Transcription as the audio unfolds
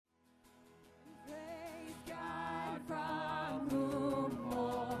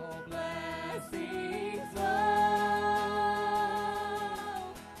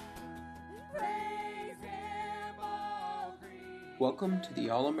Welcome to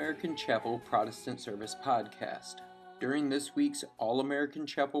the All-American Chapel Protestant Service podcast. During this week's All-American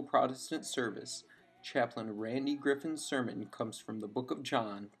Chapel Protestant Service, Chaplain Randy Griffin's sermon comes from the book of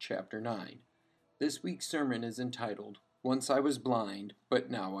John, chapter 9. This week's sermon is entitled, Once I Was Blind, But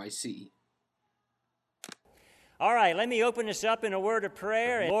Now I See. All right, let me open this up in a word of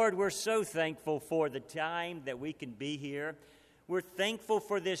prayer. Lord, we're so thankful for the time that we can be here. We're thankful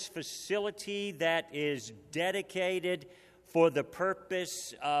for this facility that is dedicated for the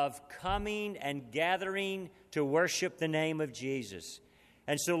purpose of coming and gathering to worship the name of Jesus.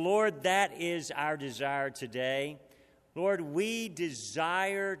 And so, Lord, that is our desire today. Lord, we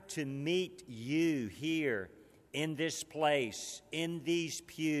desire to meet you here in this place, in these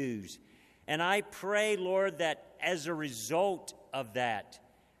pews. And I pray, Lord, that as a result of that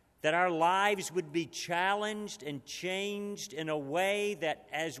our lives would be challenged and changed in a way that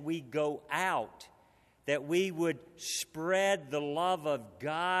as we go out, that we would spread the love of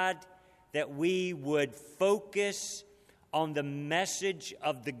God, that we would focus on the message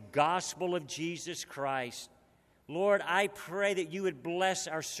of the gospel of Jesus Christ. Lord, I pray that you would bless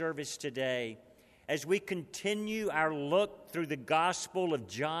our service today as we continue our look through the Gospel of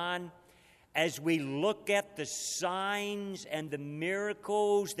John, as we look at the signs and the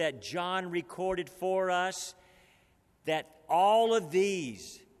miracles that John recorded for us, that all of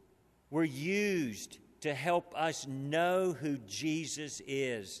these were used to help us know who Jesus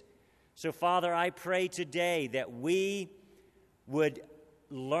is. So, Father, I pray today that we would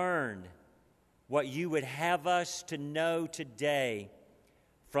learn what you would have us to know today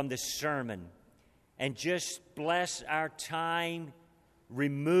from the sermon. And just bless our time,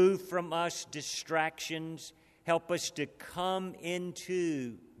 remove from us distractions, help us to come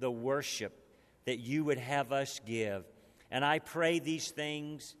into the worship that you would have us give. And I pray these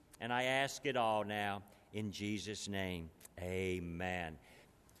things, and I ask it all now in Jesus' name. Amen.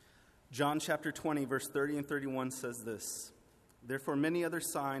 John chapter 20, verse 30 and 31 says this, Therefore many other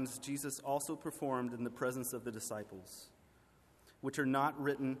signs Jesus also performed in the presence of the disciples, which are not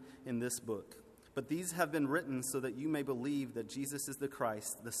written in this book. But these have been written so that you may believe that Jesus is the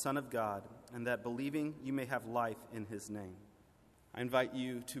Christ, the Son of God, and that believing you may have life in his name. I invite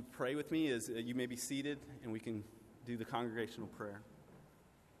you to pray with me as you may be seated, and we can do the congregational prayer.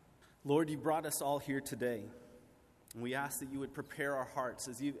 Lord, you brought us all here today, and we ask that you would prepare our hearts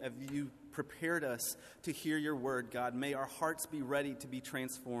as you prepared us to hear your word, God. May our hearts be ready to be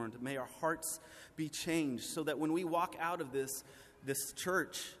transformed. May our hearts be changed so that when we walk out of this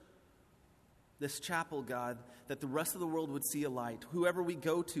church, this chapel, God, that the rest of the world would see a light. Whoever we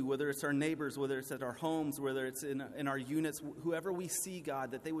go to, whether it's our neighbors, whether it's at our homes, whether it's in our units, whoever we see,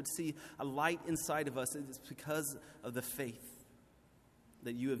 God, that they would see a light inside of us. It's because of the faith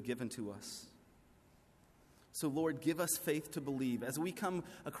that you have given to us. So, Lord, give us faith to believe. As we come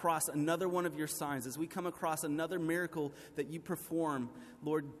across another one of your signs, as we come across another miracle that you perform,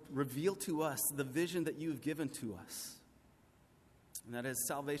 Lord, reveal to us the vision that you have given to us. And that is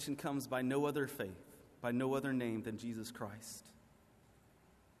salvation comes by no other faith, by no other name than Jesus Christ.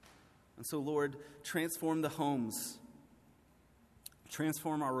 And so, Lord, transform the homes,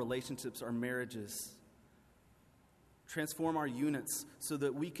 transform our relationships, our marriages, transform our units so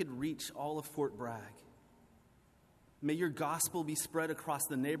that we could reach all of Fort Bragg. May your gospel be spread across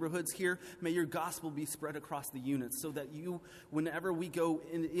the neighborhoods here. May your gospel be spread across the units so that you, whenever we go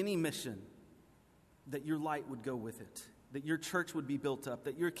in any mission, that your light would go with it, that your church would be built up,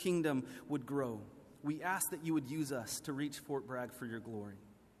 that your kingdom would grow. We ask that you would use us to reach Fort Bragg for your glory.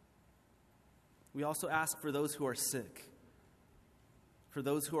 We also ask for those who are sick, for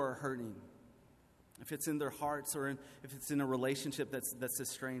those who are hurting. If it's in their hearts or if it's in a relationship that's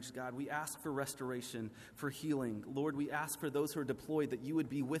estranged, God, we ask for restoration, for healing. Lord, we ask for those who are deployed that you would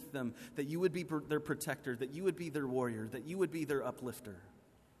be with them, that you would be their protector, that you would be their warrior, that you would be their uplifter.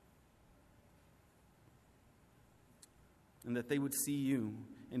 And that they would see you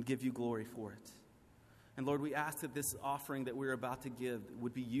and give you glory for it. And Lord, we ask that this offering that we're about to give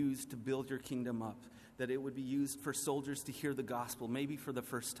would be used to build your kingdom up, that it would be used for soldiers to hear the gospel, maybe for the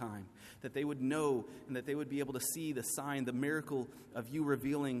first time, that they would know and that they would be able to see the sign, the miracle of you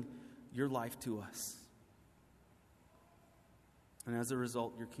revealing your life to us. And as a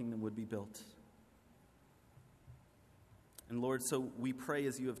result, your kingdom would be built. And Lord, so we pray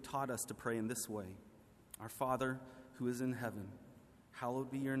as you have taught us to pray in this way. Our Father, who is in heaven, hallowed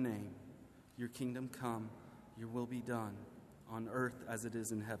be your name. Your kingdom come, your will be done, on earth as it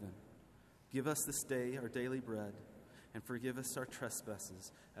is in heaven. Give us this day our daily bread, and forgive us our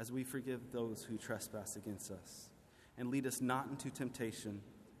trespasses, as we forgive those who trespass against us. And lead us not into temptation,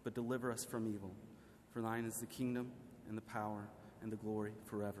 but deliver us from evil. For thine is the kingdom, and the power, and the glory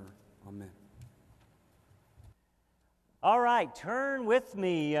forever. Amen. All right, turn with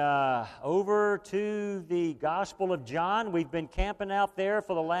me over to the Gospel of John. We've been camping out there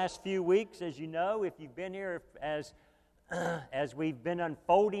for the last few weeks, as you know, if you've been here as we've been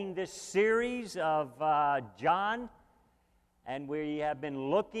unfolding this series of John, and we have been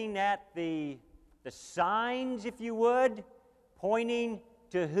looking at the signs, if you would, pointing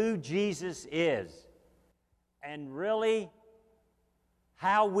to who Jesus is, and really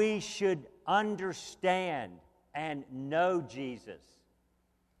how we should understand and know Jesus.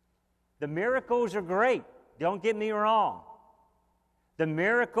 The miracles are great, don't get me wrong. The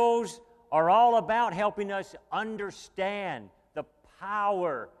miracles are all about helping us understand the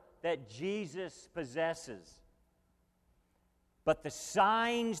power that Jesus possesses. But the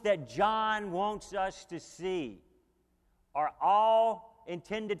signs that John wants us to see are all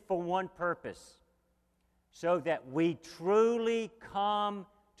intended for one purpose, so that we truly come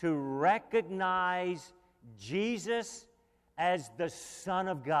to recognize Jesus as the Son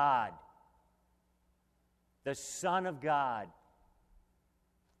of God. The Son of God.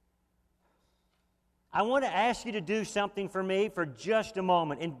 I want to ask you to do something for me for just a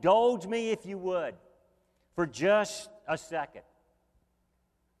moment. Indulge me, if you would, for just a second.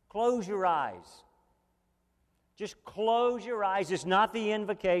 Close your eyes. Just close your eyes. It's not the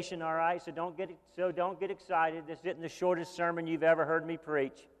invocation, all right? So don't get excited. This isn't the shortest sermon you've ever heard me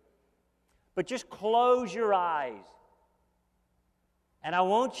preach. But just close your eyes. And I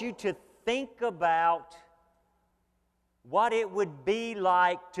want you to think about what it would be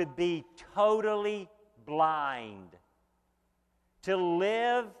like to be totally blind. To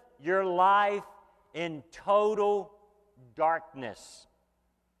live your life in total darkness.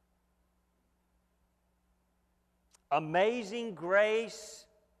 Amazing grace,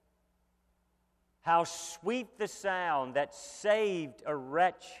 how sweet the sound that saved a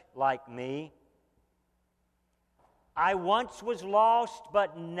wretch like me. I once was lost,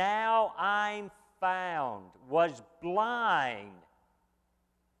 but now I'm found. Was blind,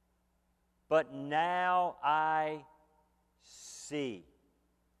 but now I see.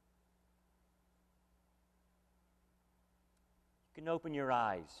 You can open your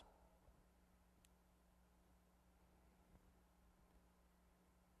eyes.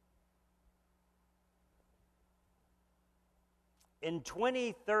 In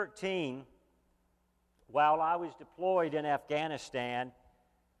 2013, while I was deployed in Afghanistan,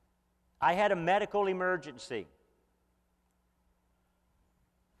 I had a medical emergency.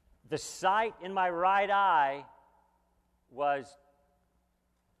 The sight in my right eye was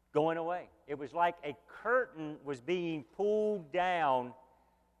going away. It was like a curtain was being pulled down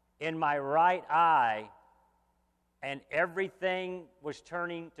in my right eye, and everything was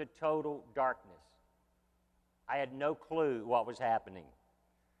turning to total darkness. I had no clue what was happening.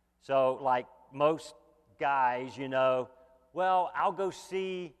 So, like most guys, well, I'll go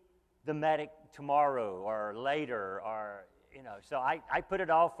see the medic tomorrow or later, or, so I put it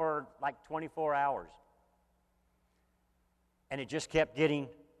off for like 24 hours. And it just kept getting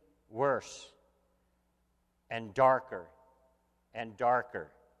worse and darker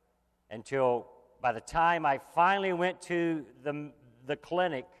until by the time I finally went to the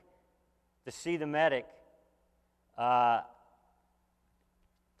clinic to see the medic,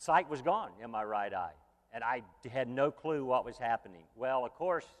 sight was gone in my right eye, and I had no clue what was happening. Well, of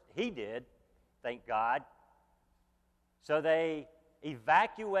course, he did, thank God. So they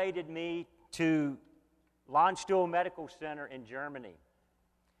evacuated me to Landstuhl Medical Center in Germany.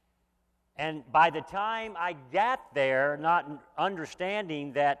 And by the time I got there, not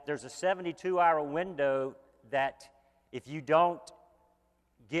understanding that there's a 72-hour window that if you don't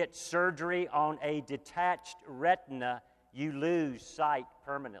get surgery on a detached retina, you lose sight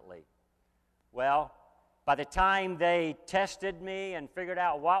permanently. Well, by the time they tested me and figured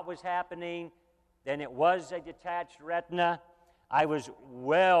out what was happening, then it was a detached retina. I was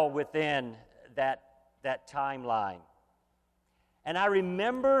well within that timeline. And I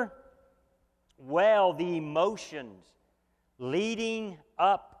remember well the emotions leading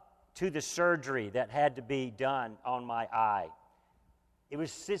up to the surgery that had to be done on my eye. It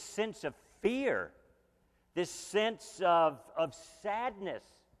was this sense of fear, this sense of sadness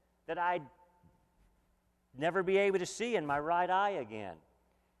that I'd never be able to see in my right eye again.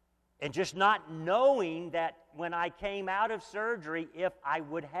 And just not knowing that when I came out of surgery, if I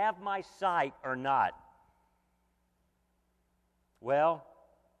would have my sight or not. Well,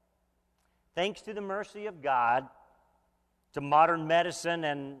 thanks to the mercy of God, to modern medicine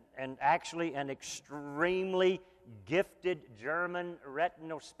and actually an extremely gifted German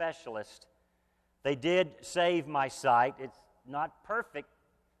retinal specialist, they did save my sight. not perfect,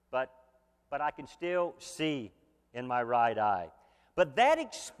 but I can still see in my right eye. But that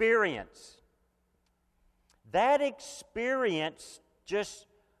experience just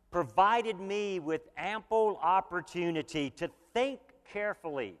provided me with ample opportunity to think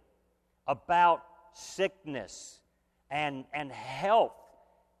carefully about sickness and health,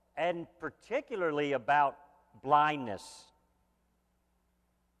 and particularly about blindness.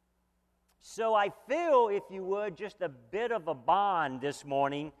 So I feel, if you would, just a bit of a bond this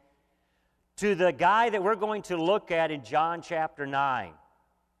morning to the guy that we're going to look at in John chapter 9,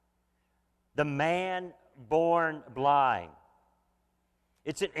 the man born blind.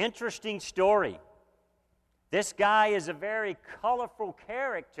 It's an interesting story. This guy is a very colorful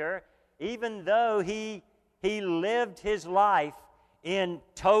character, even though he lived his life in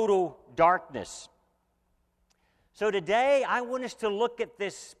total darkness. So today, I want us to look at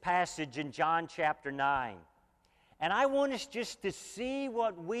this passage in John chapter 9. And I want us just to see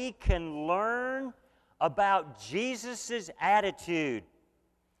what we can learn about Jesus' attitude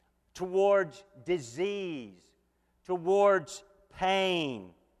towards disease, towards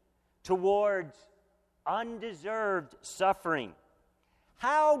pain, towards undeserved suffering.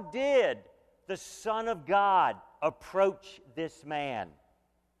 How did the Son of God approach this man?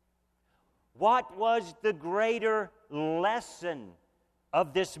 What was the greater lesson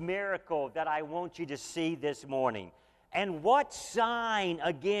of this miracle that I want you to see this morning? And what sign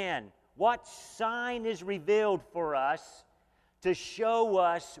is revealed for us to show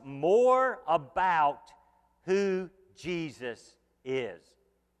us more about who Jesus is?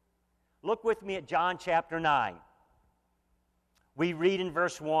 Look with me at John chapter 9. We read in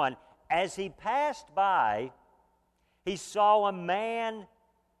verse 1, "As he passed by, he saw a man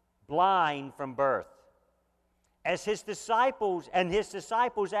blind from birth. As his disciples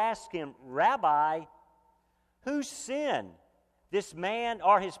asked him, 'Rabbi, who sinned, this man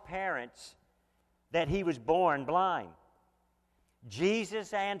or his parents, that he was born blind?'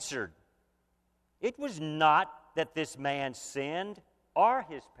 Jesus answered, 'It was not that this man sinned or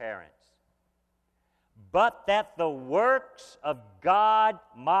his parents, but that the works of God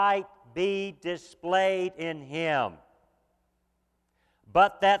might be displayed in him.'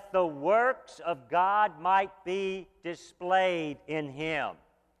 But that the works of God might be displayed in him."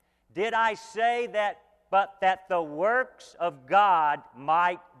 Did I say that, but that the works of God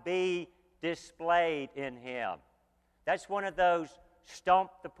might be displayed in him? That's one of those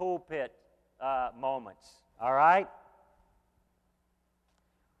stomp the pulpit moments, all right?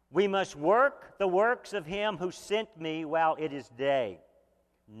 "We must work the works of him who sent me while it is day.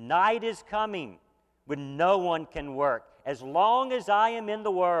 Night is coming when no one can work. As long as I am in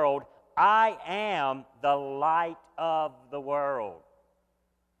the world, I am the light of the world."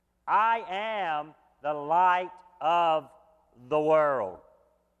 I am the light of the world.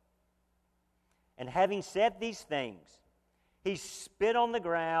 And having said these things, he spit on the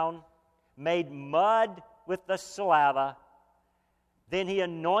ground, made mud with the saliva. Then he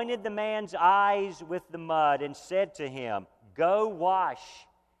anointed the man's eyes with the mud and said to him, "Go wash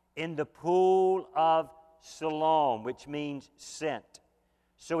in the pool of Siloam," which means sent.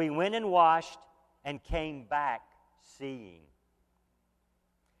 So he went and washed and came back seeing.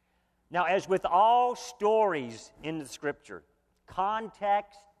 Now, as with all stories in the Scripture,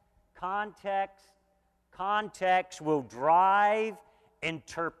 context will drive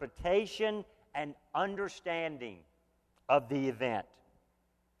interpretation and understanding of the event.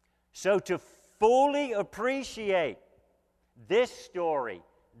 So to fully appreciate this story,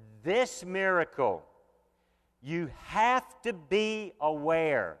 this miracle, you have to be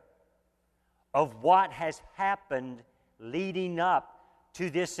aware of what has happened leading up to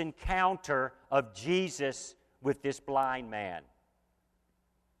this encounter of Jesus with this blind man.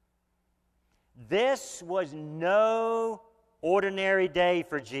 This was no ordinary day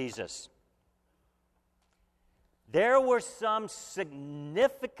for Jesus. There were some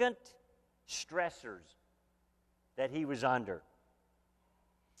significant stressors that he was under.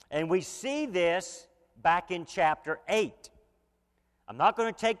 And we see this back in chapter 8. I'm not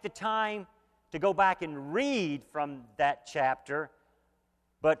going to take the time to go back and read from that chapter,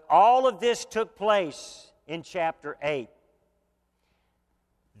 but all of this took place in chapter 8.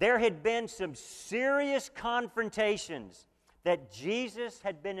 There had been some serious confrontations that Jesus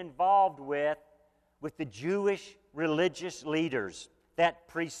had been involved with the Jewish religious leaders that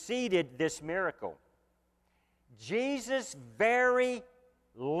preceded this miracle. Jesus' very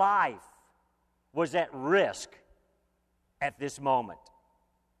life was at risk at this moment.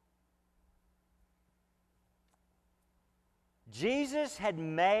 Jesus had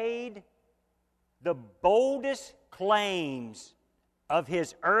made the boldest claims of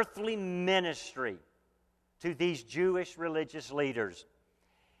his earthly ministry to these Jewish religious leaders.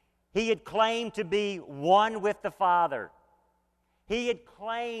 He had claimed to be one with the Father. He had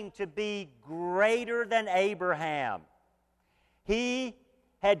claimed to be greater than Abraham. He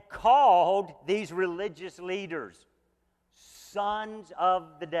had called these religious leaders sons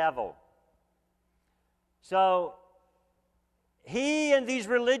of the devil. So he and these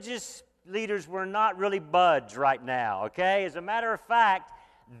religious leaders were not really buds right now, okay? As a matter of fact,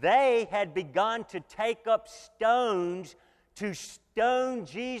 they had begun to take up stones to stone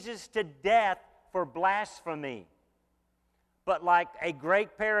Jesus to death for blasphemy. But like a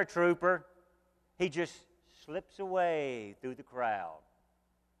great paratrooper, he just slips away through the crowd.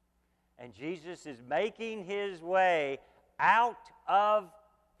 And Jesus is making his way out of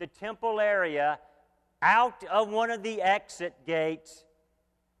the temple area, out of one of the exit gates,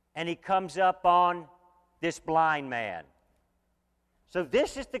 and he comes up on this blind man. So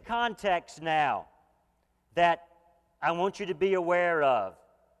this is the context now that I want you to be aware of.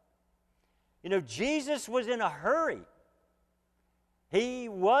 You know, Jesus was in a hurry. He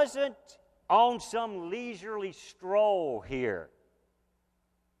wasn't on some leisurely stroll here.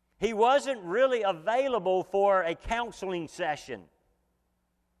 He wasn't really available for a counseling session.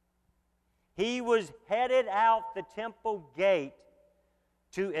 He was headed out the temple gate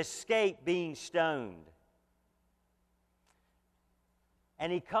to escape being stoned.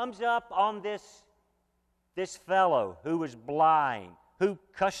 And he comes up on this fellow who was blind, who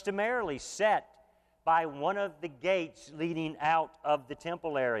customarily sat by one of the gates leading out of the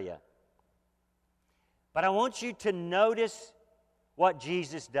temple area. But I want you to notice what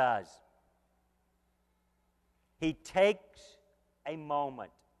Jesus does. He takes a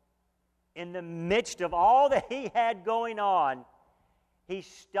moment. In the midst of all that he had going on, he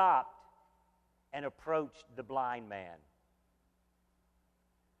stopped and approached the blind man.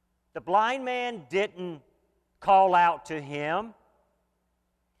 The blind man didn't call out to him,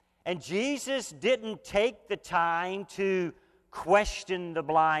 and Jesus didn't take the time to question the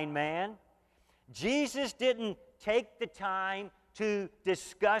blind man. Jesus didn't take the time to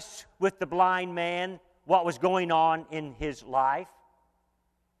discuss with the blind man what was going on in his life.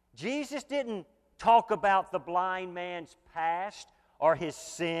 Jesus didn't talk about the blind man's past or his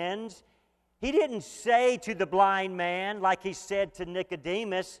sins. He didn't say to the blind man, like he said to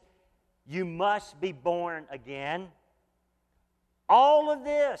Nicodemus, "You must be born again." All of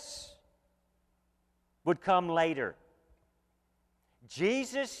this would come later.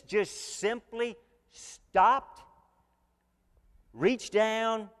 Jesus just simply stopped, reached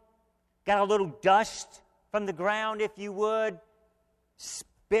down, got a little dust from the ground, if you would,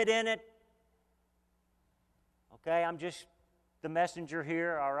 spit in it. Okay, I'm just the messenger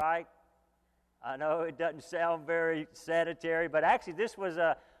here, all right? I know it doesn't sound very sanitary, but actually this was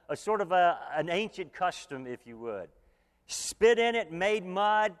a sort of an ancient custom, if you would. Spit in it, made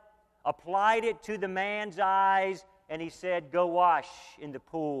mud, applied it to the man's eyes, and he said, "Go wash in the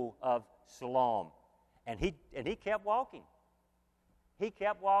pool of Siloam." And he kept walking. He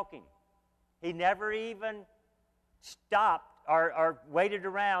kept walking. He never even stopped or waited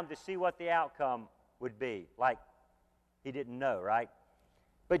around to see what the outcome would be. Like he didn't know, right?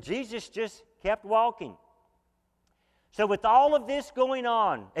 But Jesus just kept walking. So with all of this going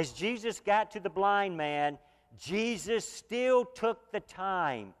on, as Jesus got to the blind man, Jesus still took the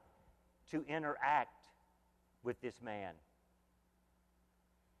time to interact with this man.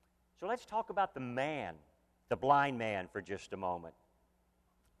 So let's talk about the man, the blind man, for just a moment.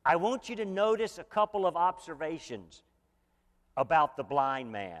 I want you to notice a couple of observations about the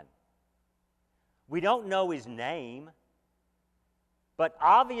blind man. We don't know his name, but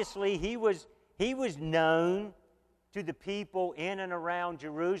obviously he was known to the people in and around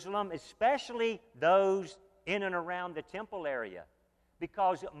Jerusalem, especially those in and around the temple area,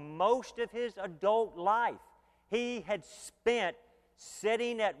 because most of his adult life he had spent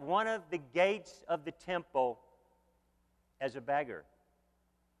sitting at one of the gates of the temple as a beggar,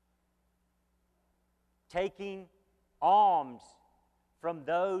 taking alms from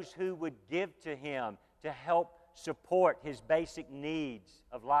those who would give to him to help support his basic needs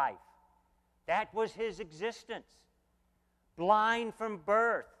of life. That was his existence. Blind from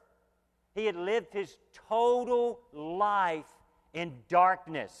birth, he had lived his total life in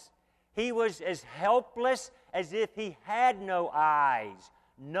darkness. He was as helpless as if he had no eyes,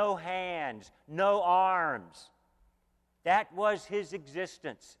 no hands, no arms. That was his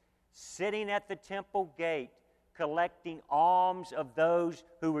existence, sitting at the temple gate, collecting alms of those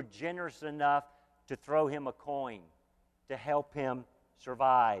who were generous enough to throw him a coin to help him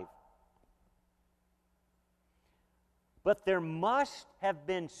survive. But there must have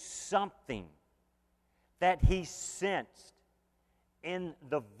been something that he sensed in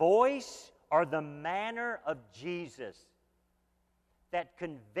the voice or the manner of Jesus that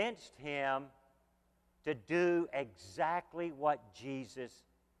convinced him to do exactly what Jesus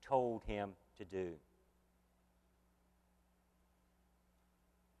told him to do.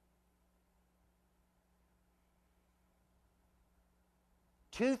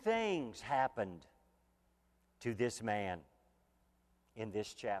 Two things happened to this man in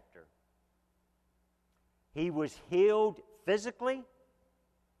this chapter. He was healed physically,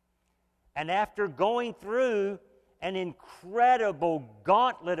 and after going through an incredible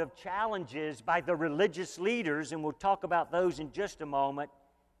gauntlet of challenges by the religious leaders, and we'll talk about those in just a moment,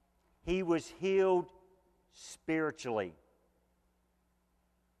 he was healed spiritually.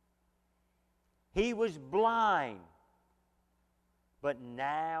 He was blind, but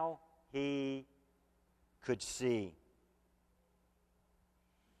now he could see.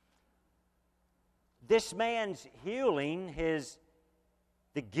 This man's healing,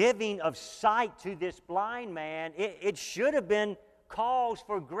 the giving of sight to this blind man, it should have been cause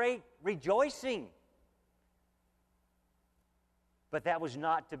for great rejoicing. But that was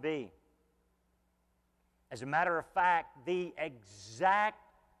not to be. As a matter of fact,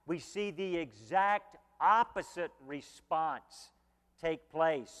 we see the exact opposite response take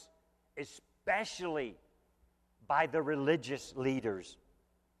place, especially by the religious leaders.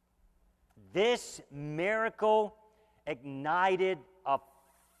 This miracle ignited a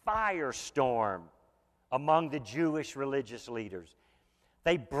firestorm among the Jewish religious leaders.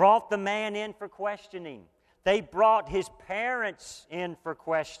 They brought the man in for questioning. They brought his parents in for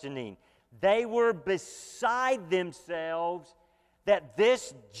questioning. They were beside themselves that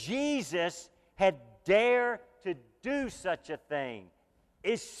this Jesus had dared to do such a thing,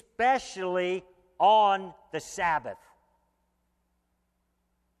 especially on the Sabbath.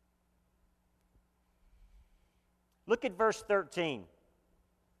 Look at verse 13.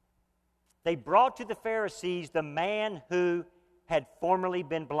 They brought to the Pharisees the man who had formerly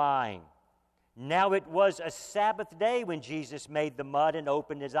been blind. Now it was a Sabbath day when Jesus made the mud and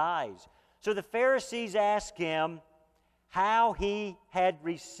opened his eyes. So the Pharisees asked him how he had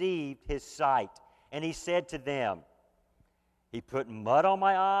received his sight. And he said to them, "He put mud on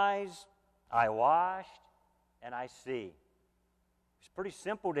my eyes, I washed, and I see." It's pretty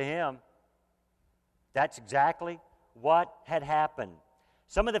simple to him. That's exactly what had happened.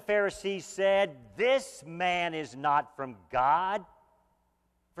 Some of the Pharisees said, "This man is not from God,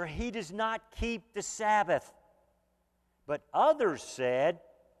 for he does not keep the Sabbath." But others said,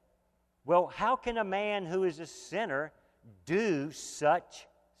 "Well, how can a man who is a sinner do such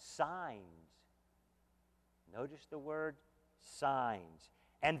signs?" Notice the word signs.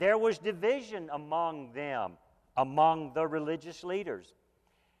 And there was division among them, among the religious leaders.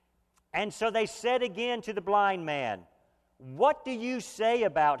 And so they said again to the blind man, "What do you say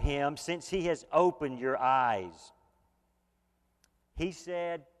about him since he has opened your eyes?" He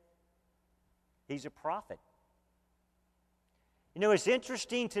said, "He's a prophet." You know, it's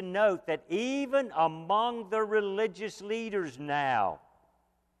interesting to note that even among the religious leaders now,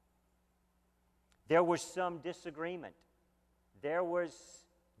 there was some disagreement. There was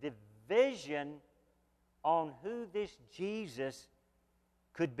division on who this Jesus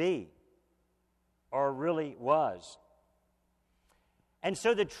could be or really was. And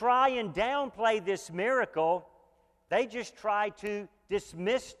so to try and downplay this miracle, they just tried to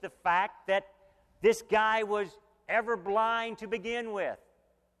dismiss the fact that this guy was ever blind to begin with.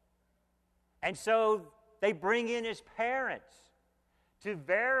 And so they bring in his parents to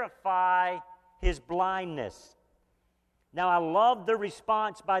verify his blindness. Now, I love the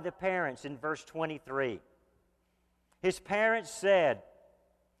response by the parents in verse 23. His parents said,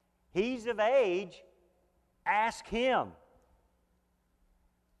 "He's of age, ask him."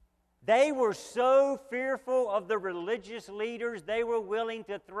 They were so fearful of the religious leaders, they were willing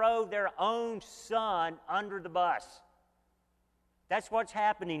to throw their own son under the bus. That's what's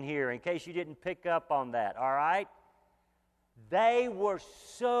happening here, in case you didn't pick up on that, all right? They were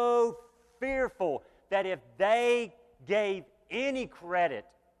so fearful that if they gave any credit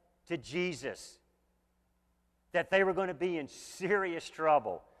to Jesus, that they were going to be in serious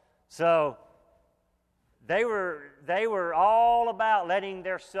trouble. So they were all about letting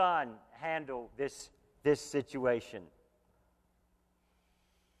their son handle this situation.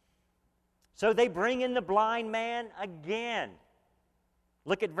 So they bring in the blind man again.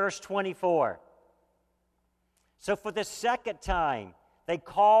 Look at verse 24. So for the second time, they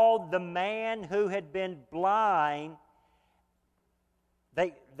called the man who had been blind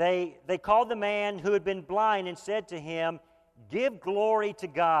They called the man who had been blind and said to him, "Give glory to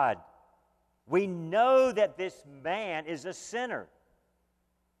God. We know that this man is a sinner."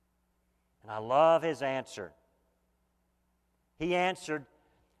 And I love his answer. He answered,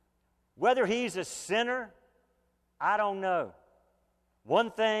 "Whether he's a sinner, I don't know.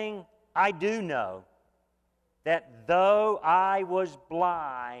 One thing I do know, that though I was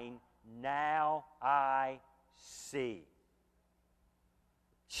blind, now I see."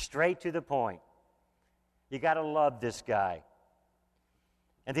 Straight to the point. You got to love this guy.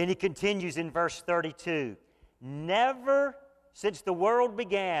 And then he continues in verse 32. "Never since the world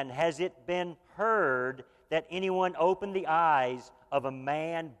began has it been heard that anyone opened the eyes of a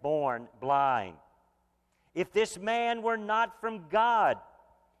man born blind. If this man were not from God,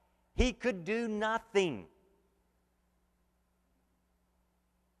 he could do nothing."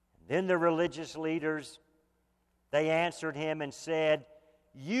 Then the religious leaders, they answered him and said,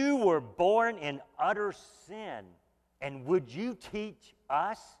 "You were born in utter sin, and would you teach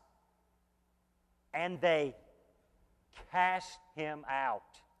us?" And they cast him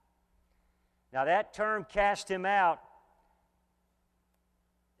out. Now that term, cast him out,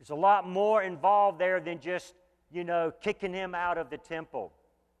 there's a lot more involved there than just, kicking him out of the temple.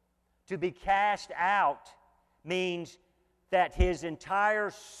 To be cast out means that his entire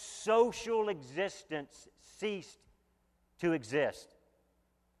social existence ceased to exist.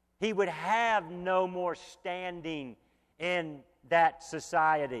 He would have no more standing in that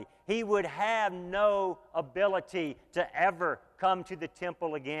society. He would have no ability to ever come to the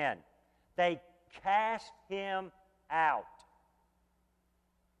temple again. They cast him out.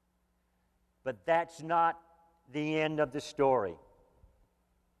 But that's not the end of the story.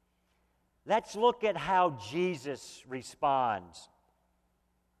 Let's look at how Jesus responds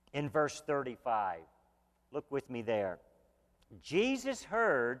in verse 35. Look with me there. Jesus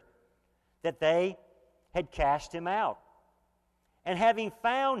heard that they had cast him out. And having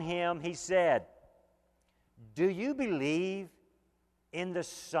found him, he said, "Do you believe in the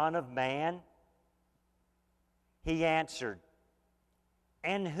Son of Man?" He answered,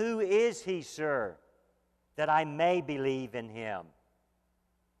 "And who is he, sir, that I may believe in him?"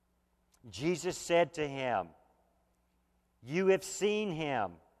 Jesus said to him, "You have seen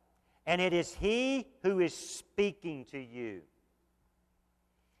him, and it is he who is speaking to you."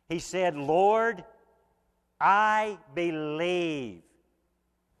 He said, "Lord, I believe."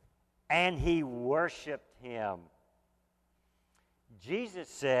 And he worshiped him. Jesus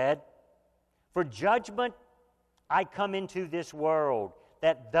said, "For judgment I come into this world,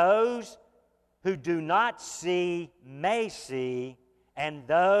 that those who do not see may see, and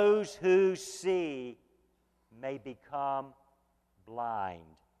those who see may become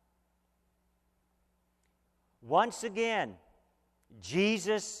blind." Once again,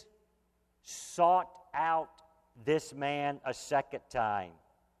 Jesus sought out this man a second time.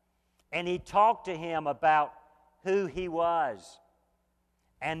 And he talked to him about who he was.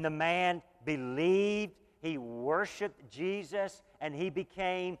 And the man believed, he worshiped Jesus, and he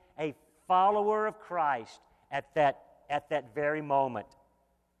became a follower of Christ at that very moment.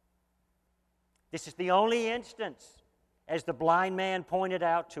 This is the only instance, as the blind man pointed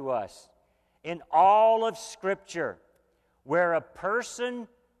out to us, in all of Scripture where a person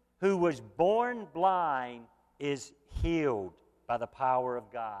who was born blind is healed by the power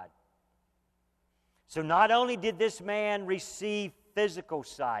of God. So not only did this man receive physical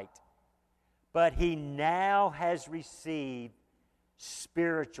sight, but he now has received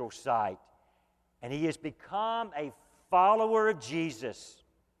spiritual sight. And he has become a follower of Jesus.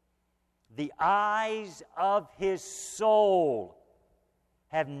 The eyes of his soul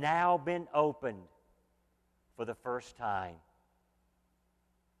have now been opened for the first time.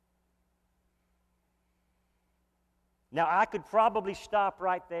 Now, I could probably stop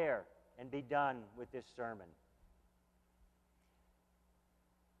right there and be done with this sermon.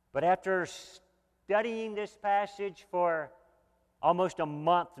 But after studying this passage for almost a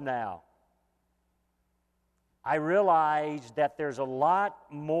month now, I realized that there's a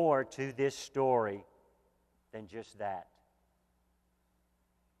lot more to this story than just that.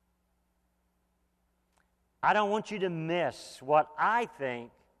 I don't want you to miss what I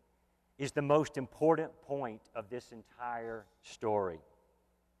think is the most important point of this entire story.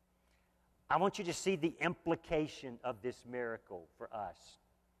 I want you to see the implication of this miracle for us.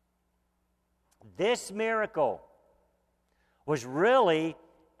 This miracle was really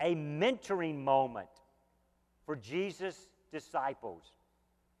a mentoring moment for Jesus' disciples.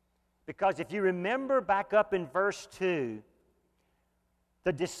 Because if you remember back up in verse 2,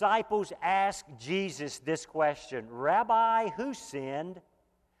 the disciples asked Jesus this question, "Rabbi, who sinned,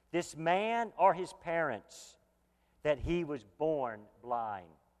 this man or his parents, that he was born blind?"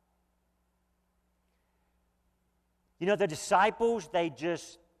 You know, the disciples, they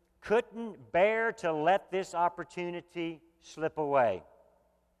just couldn't bear to let this opportunity slip away.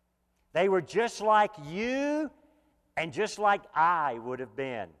 They were just like you and just like I would have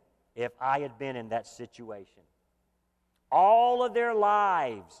been if I had been in that situation. All of their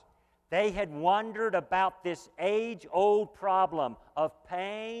lives, they had wondered about this age-old problem of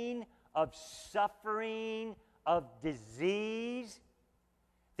pain, of suffering, of disease.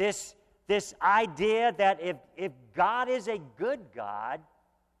 This idea that if God is a good God,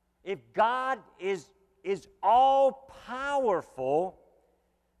 if God is all-powerful,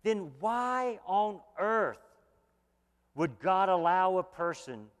 then why on earth would God allow a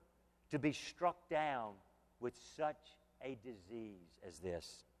person to be struck down with such a disease as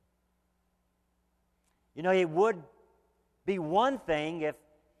this? You know, it would be one thing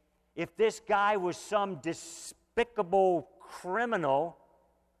if this guy was some despicable criminal,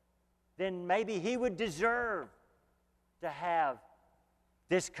 then maybe he would deserve to have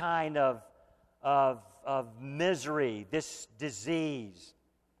this kind of misery, this disease.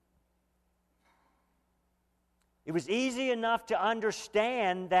 It was easy enough to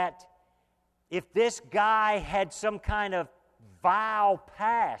understand that if this guy had some kind of vile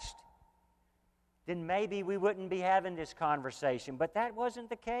past, then maybe we wouldn't be having this conversation. But that wasn't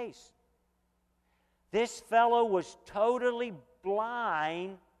the case. This fellow was totally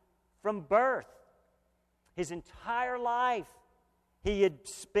blind from birth. His entire life he had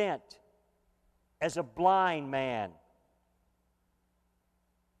spent as a blind man.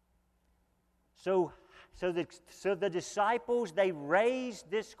 So the disciples, they raised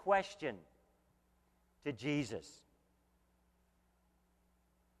this question to Jesus.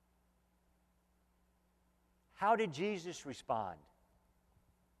 How did Jesus respond?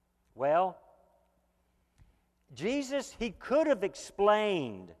 Well, Jesus, he could have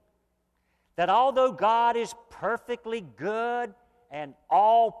explained that although God is perfectly good and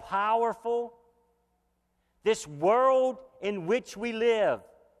all-powerful, this world in which we live,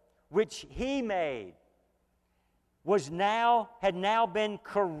 which he made, had now been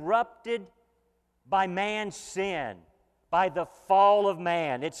corrupted by man's sin, by the fall of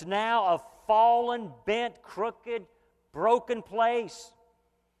man. It's now a fallen, bent, crooked, broken place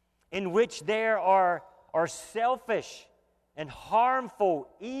in which there are selfish and harmful,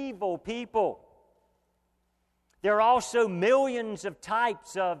 evil people. There are also millions of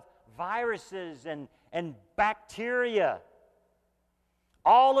types of viruses and bacteria.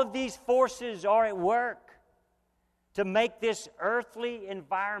 All of these forces are at work to make this earthly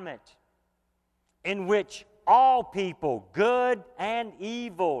environment in which all people, good and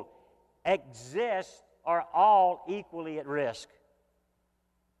evil, exist, are all equally at risk.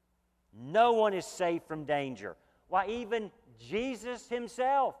 No one is safe from danger. Why, even Jesus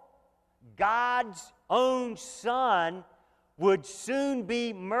himself, God's own Son, would soon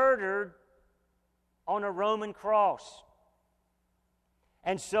be murdered on a Roman cross.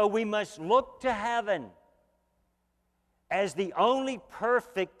 And so we must look to heaven as the only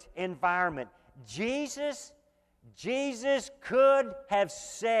perfect environment. Jesus could have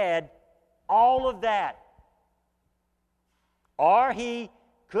said all of that. Or he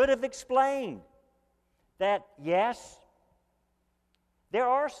could have explained that, yes, there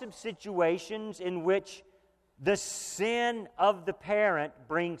are some situations in which the sin of the parent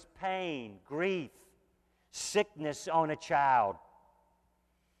brings pain, grief, sickness on a child.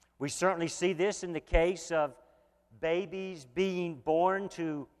 We certainly see this in the case of babies being born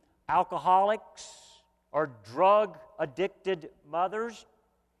to alcoholics or drug-addicted mothers,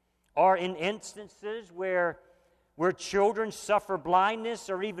 or in instances where children suffer blindness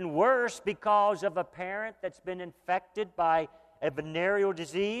or even worse because of a parent that's been infected by a venereal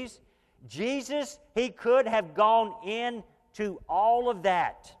disease. Jesus, he could have gone into all of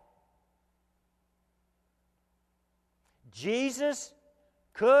that. Jesus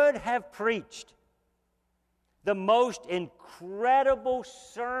could have preached the most incredible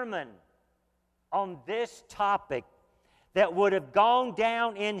sermon on this topic that would have gone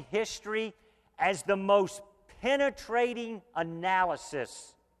down in history as the most penetrating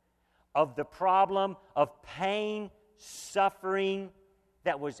analysis of the problem of pain, suffering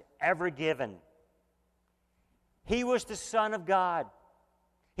that was ever given. He was the Son of God.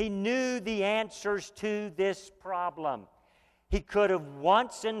 He knew the answers to this problem. He could have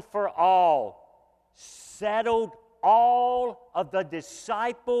once and for all settled all of the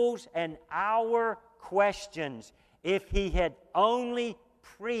disciples and our questions if he had only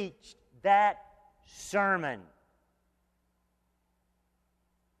preached that sermon.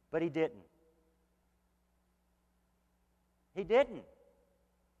 But he didn't. He didn't.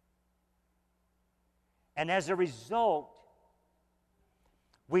 And as a result,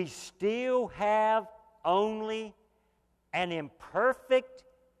 we still have only an imperfect,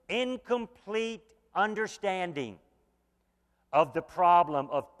 incomplete understanding of the problem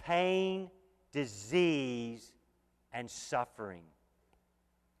of pain, disease, and suffering.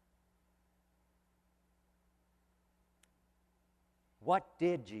 What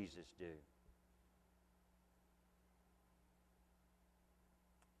did Jesus do?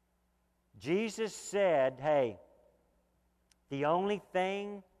 Jesus said, hey, the only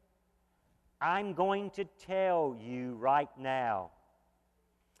thing I'm going to tell you right now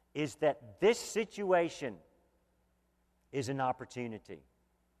is that this situation is an opportunity.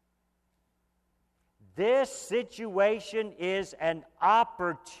 This situation is an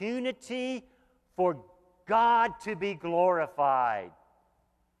opportunity for God to be glorified.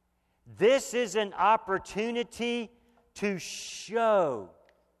 This is an opportunity to show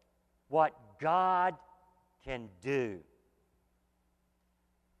what God can do.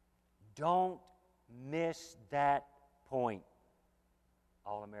 Don't miss that point,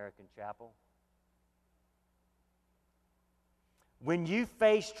 All-American Chapel. When you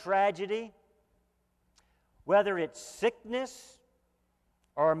face tragedy, whether it's sickness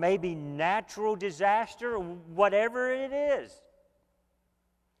or maybe natural disaster, whatever it is,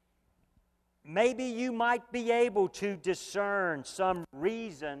 maybe you might be able to discern some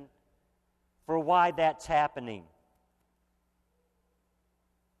reason for why that's happening.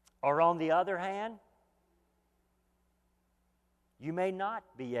 Or on the other hand, you may not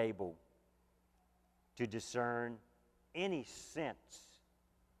be able to discern any sense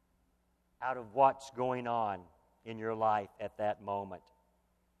out of what's going on in your life at that moment.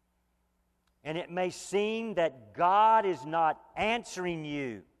 And it may seem that God is not answering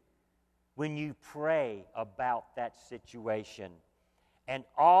you when you pray about that situation. And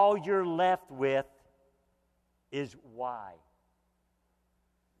all you're left with is why.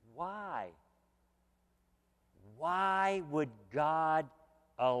 Why? Why would God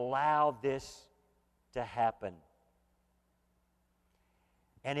allow this to happen?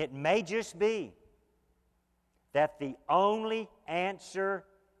 And it may just be that the only answer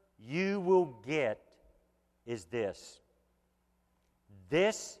you will get is this.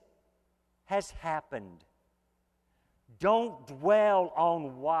 This has happened. Don't dwell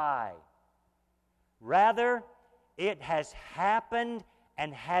on why. Rather, it has happened,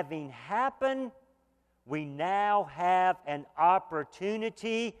 and having happened, we now have an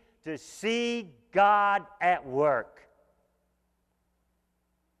opportunity to see God at work.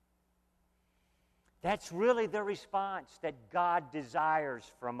 That's really the response that God desires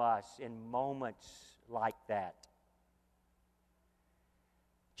from us in moments like that.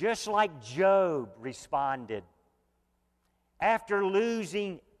 Just like Job responded after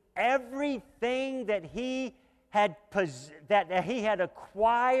losing everything that he had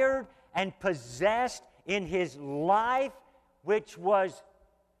acquired and possessed in his life, which was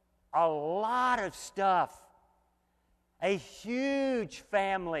a lot of stuff, a huge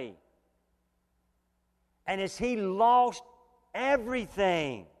family. And as he lost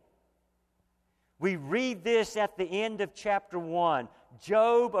everything, we read this at the end of chapter 1.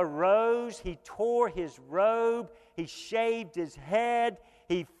 Job arose, he tore his robe, he shaved his head,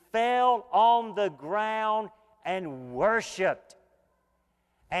 he fell on the ground and worshiped.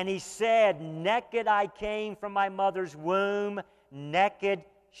 And he said, "Naked I came from my mother's womb, naked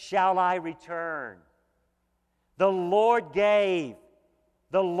shall I return. The Lord gave,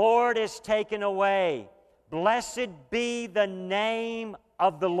 the Lord has taken away. Blessed be the name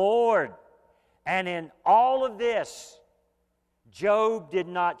of the Lord." And in all of this, Job did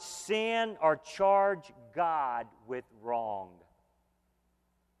not sin or charge God with wrong.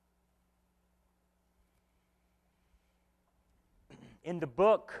 In the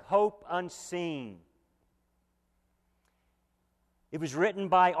book Hope Unseen, it was written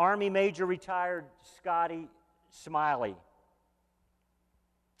by Army Major retired Scotty Smiley.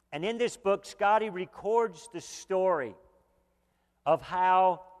 And in this book, Scotty records the story of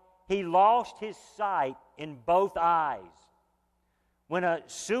how he lost his sight in both eyes when a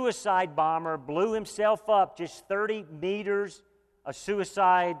suicide bomber blew himself up just 30 meters, a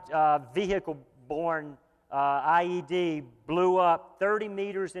suicide vehicle-borne IED blew up 30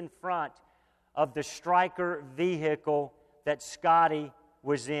 meters in front of the Stryker vehicle that Scotty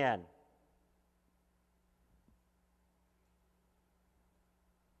was in.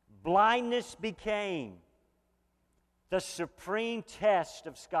 Blindness became the supreme test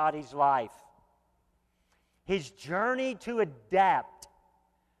of Scotty's life. His journey to adapt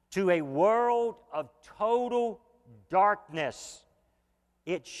to a world of total darkness.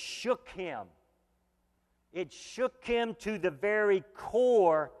 It shook him. It shook him to the very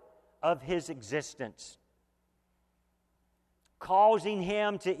core of his existence, causing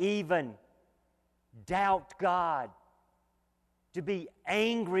him to even doubt God, to be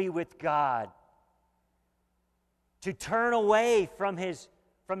angry with God, to turn away from his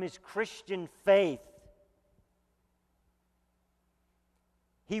Christian faith.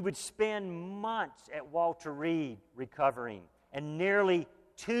 He would spend months at Walter Reed recovering, and nearly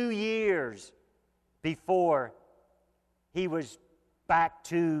 2 years before he was back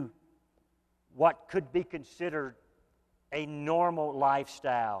to what could be considered a normal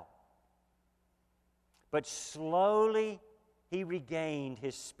lifestyle. But slowly he regained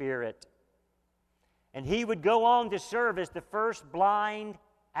his spirit. And he would go on to serve as the first blind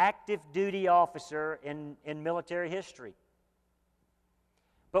active duty officer in military history.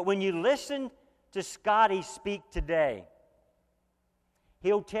 But when you listen to Scotty speak today,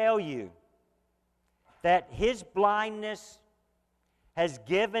 he'll tell you that his blindness has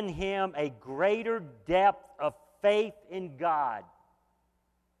given him a greater depth of faith in God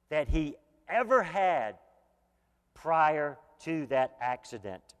that he ever had prior to that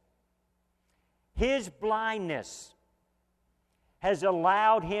accident. His blindness has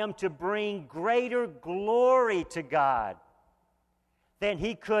allowed him to bring greater glory to God than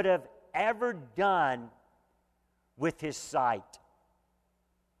he could have ever done with his sight.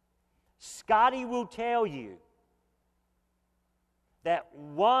 Scotty will tell you that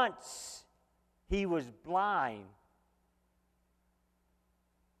once he was blind,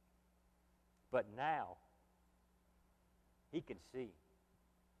 but now he can see.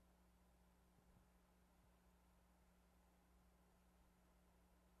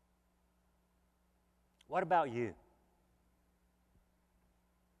 What about you?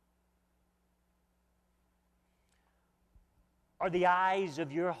 Are the eyes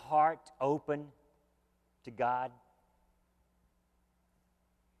of your heart open to God?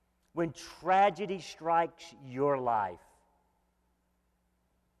 When tragedy strikes your life,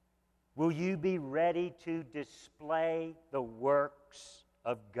 will you be ready to display the works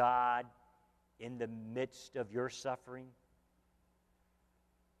of God in the midst of your suffering?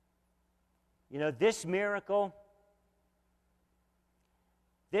 You know, this miracle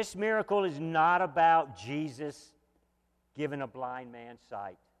is not about Jesus giving a blind man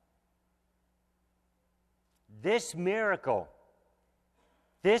sight. This miracle,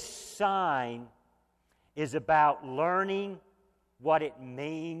 this sign, is about learning what it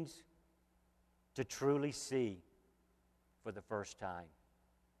means to truly see for the first time.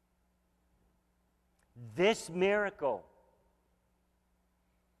 This miracle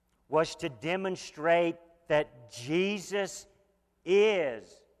was to demonstrate that Jesus is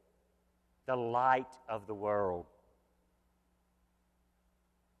the light of the world.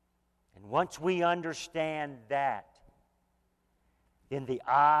 And once we understand that, then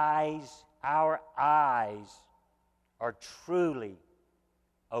our eyes are truly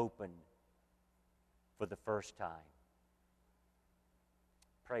opened for the first time.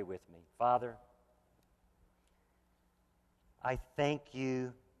 Pray with me. Father, I thank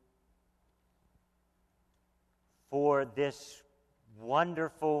you for this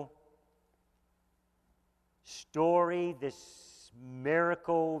wonderful story, this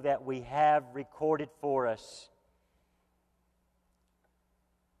miracle that we have recorded for us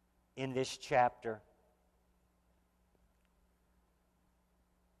in this chapter.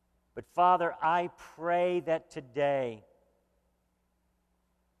 But Father, I pray that today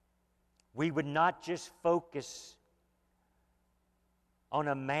we would not just focus on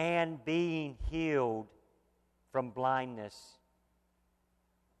a man being healed from blindness,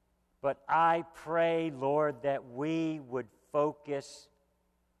 but I pray, Lord, that we would focus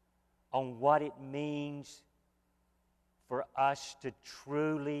on what it means for us to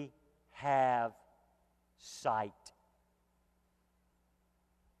truly have sight.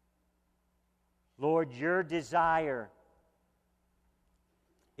 Lord, your desire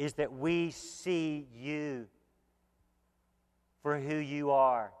is that we see you for who you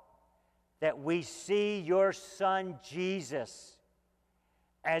are, that we see your Son Jesus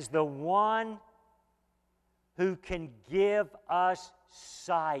as the one who can give us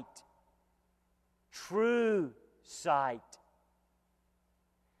sight, true sight.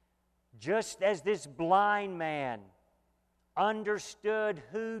 Just as this blind man understood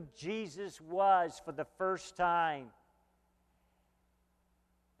who Jesus was for the first time,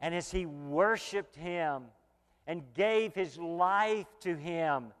 and as he worshiped him and gave his life to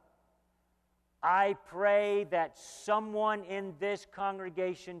him. I pray that someone in this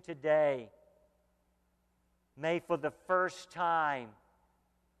congregation today may for the first time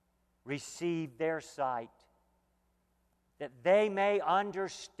receive their sight, that they may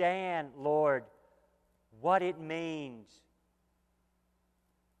understand, Lord, what it means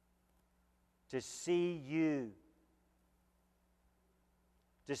to see you,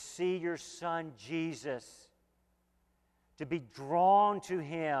 to see your Son Jesus, to be drawn to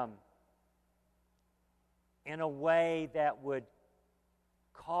him in a way that would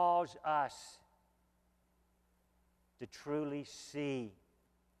cause us to truly see.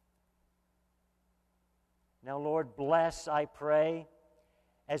 Now, Lord, bless, I pray,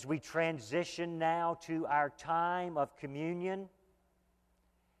 as we transition now to our time of communion.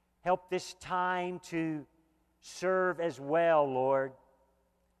 Help this time to serve as well, Lord,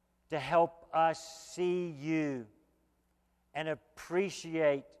 to help us see you and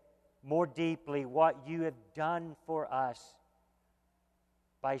appreciate more deeply what you have done for us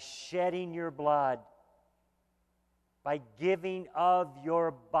by shedding your blood, by giving of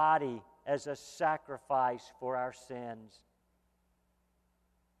your body as a sacrifice for our sins.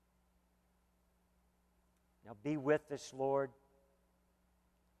 Now be with us, Lord.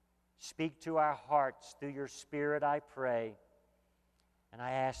 Speak to our hearts through your Spirit, I pray. And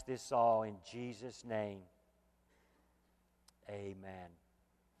I ask this all in Jesus' name. Amen.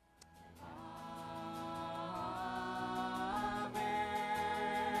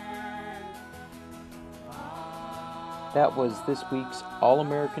 That was this week's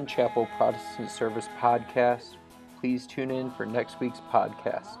All-American Chapel Protestant Service podcast. Please tune in for next week's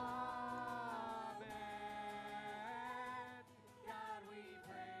podcast.